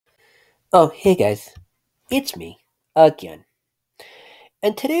Oh, hey guys, it's me again.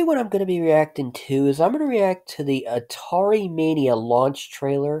 And today, what I'm going to be reacting to is I'm going to react to the Atari Mania launch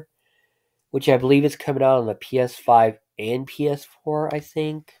trailer, which I believe is coming out on the PS5 and PS4, I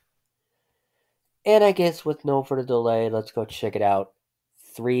think. And I guess with no further delay, let's go check it out.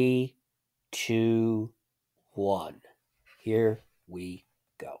 Three, two, one. Here we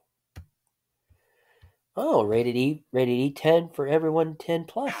go. Oh, rated E 10 for everyone 10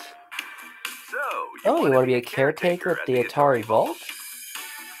 plus. Oh, you want to be a caretaker at the Atari Vault?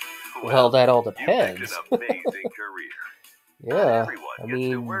 Well, that all depends. Yeah, I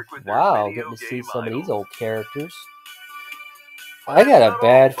mean, wow, getting to see some of these old characters. I got a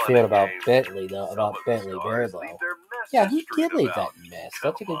bad feeling about Bentley, though, about Bentley Bear, though. Yeah, who did leave that mess?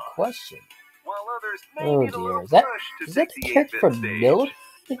 That's a good question. Oh dear, is that the character from Millipede?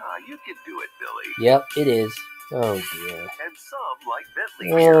 Yep, it is. Oh dear.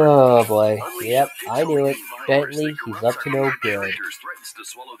 Oh boy. Yep, I knew it. Bentley, he's up to no good.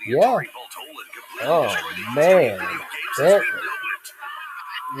 Yeah. Oh man. Bentley.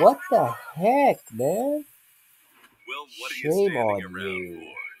 What the heck, man? Shame on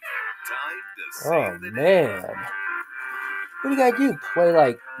you. Oh man. What do you gotta do? Play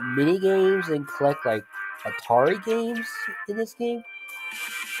like mini games and collect like Atari games in this game?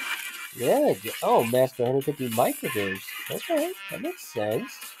 Yeah. Oh, master 150 micro games. Okay, that makes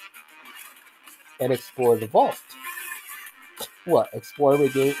sense. And explore the vault. What? Explore the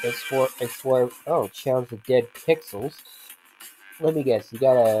game? Explore. Oh, challenge the dead pixels. Let me guess. You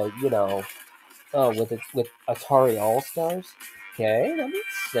gotta, oh, with Atari All Stars. Okay, that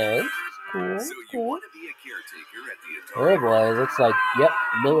makes sense. Cool. Cool. Oh boy, looks like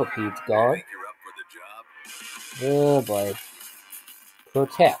Millipede's gone. Oh boy.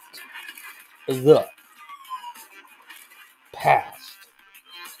 Protect the past.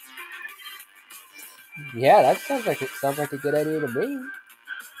 Yeah, that sounds like a good idea to me.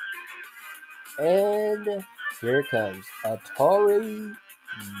 And here it comes, Atari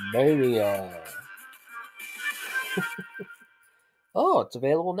Mania. Oh, it's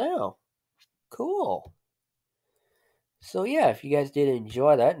available now. Cool. So yeah, if you guys did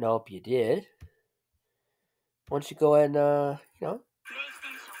enjoy that, and I hope you did, why don't you go ahead and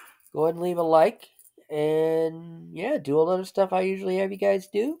go ahead and leave a like, and yeah, do all the other stuff I usually have you guys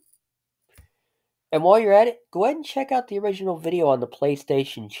do. And while you're at it, go ahead and check out the original video on the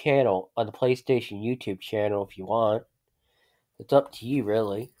PlayStation channel, on the PlayStation YouTube channel if you want. It's up to you,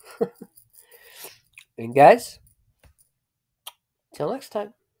 really. And guys, till next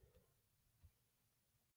time.